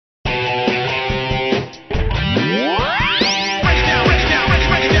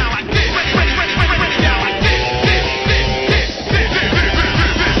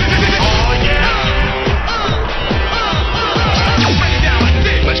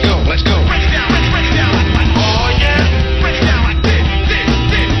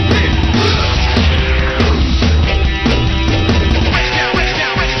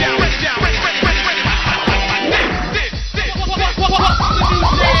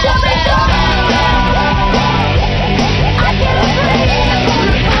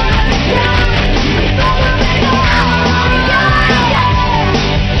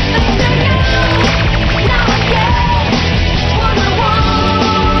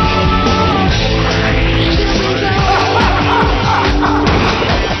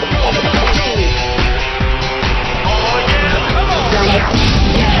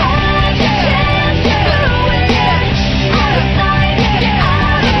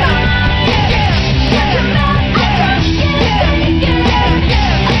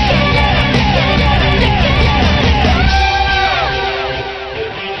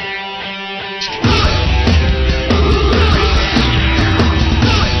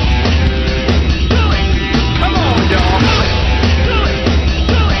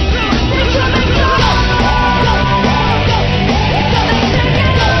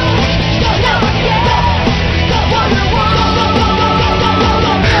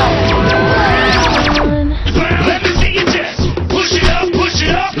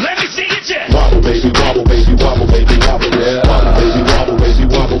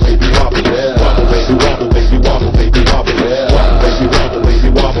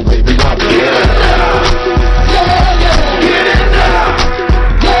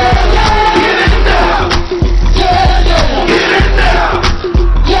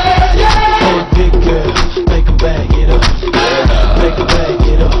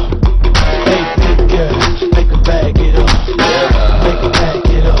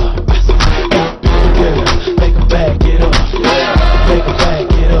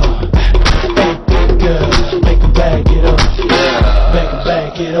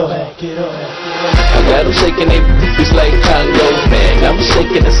it up, back it up. I got them shaking their booties like Congo, man. I'm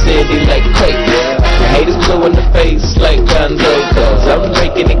shaking the city like quake. Haters blue in the face like Gonzo, cause I'm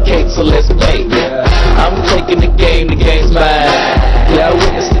making the cake, so let's bake. I'm taking the game's mine. Y'all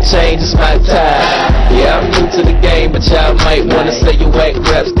witness the change, it's my time. Yeah, I'm new to the game, but y'all might wanna say you whack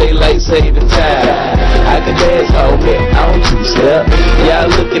raps, they like saving time. I can dance, homie, I don't two-step.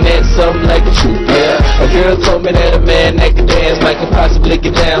 Y'all looking at something like a truth, yeah. A girl told me that a man that can dance might can possibly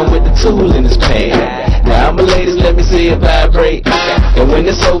get down with the tool in his pants. Now I'm a ladies, let me see it vibrate. And when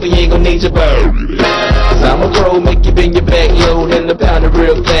it's over, you ain't gon' need your bird. Cause I'm a pro, make you bend your back low, and the pound it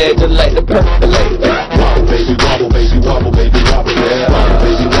real fast, just like the percolate. Wobble, baby, wobble, baby, wobble, baby, wobble, yeah. Wobble,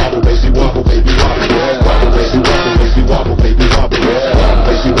 baby, wobble, baby, wobble, baby, wobble, yeah. Wobble, baby, wobble, baby, wobble, baby, wobble, yeah. Wobble,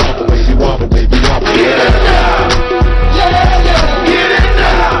 baby, wobble, baby, wobble, baby, wobble, yeah.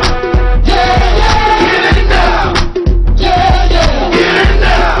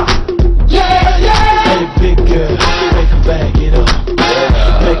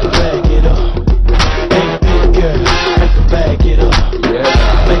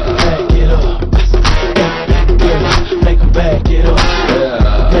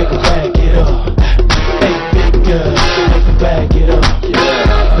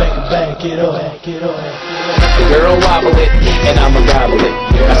 Girl, wobble it, and I'ma gobble it.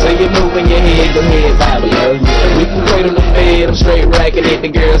 I say you're moving your head, go ahead, bobble it. We can wait on the bed, I'm straight racking it. The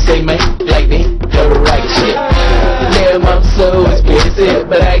girl say, man, like me, go to right shit. Damn, I'm so explicit,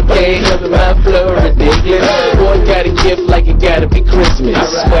 but I can't help it, my flow ridiculous. Boy, got a gift like it gotta be Christmas.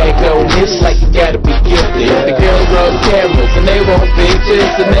 Swag on this like it gotta be gifted. The girls roll cameras, and they want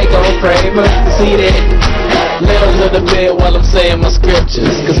pictures, and they gon' frame us. See that? Let a little bit while I'm saying my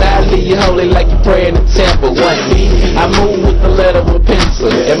scriptures, cause I leave you holy like you pray in the temple. One beat, I move with the letter with pencil,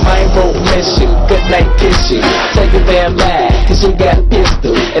 and mine won't miss you, good night kiss you. Take a damn lie, cause you got a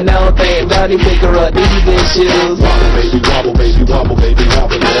pistol, and I don't think Donnie pick her up these issues. Wobble, baby, wobble, baby, wobble, baby,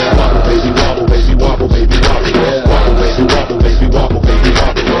 wobble, yeah. Wobble, baby, wobble, baby, wobble, baby, wobble, yeah. Wobble, baby, wobble, baby, wobble, baby,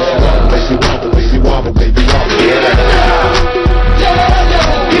 wobble, yeah. Wobble, baby, wobble, baby, wobble, baby, wobble, yeah.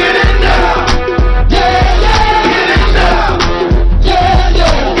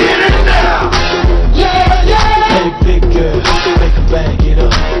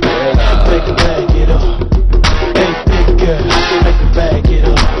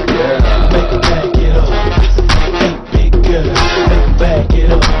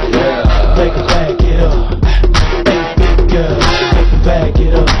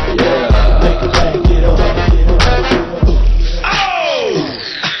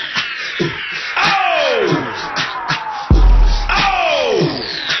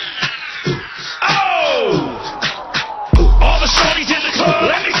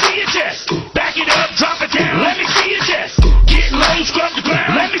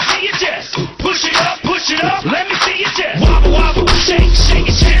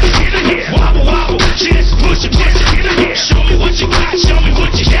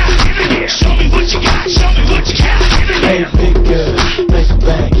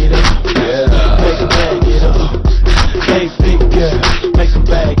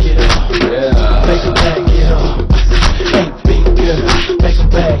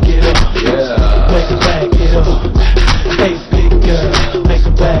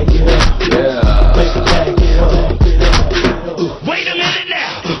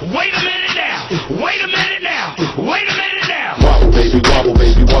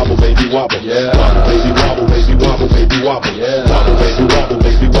 Wobble, yeah. Wobble, baby, wobble, baby, wobble, baby, wobble, yeah. Wobble, baby, wobble,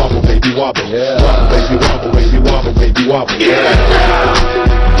 baby, wobble, baby, wobble, yeah. Wobble, baby, wobble, baby, wobble, baby, wobble, yeah.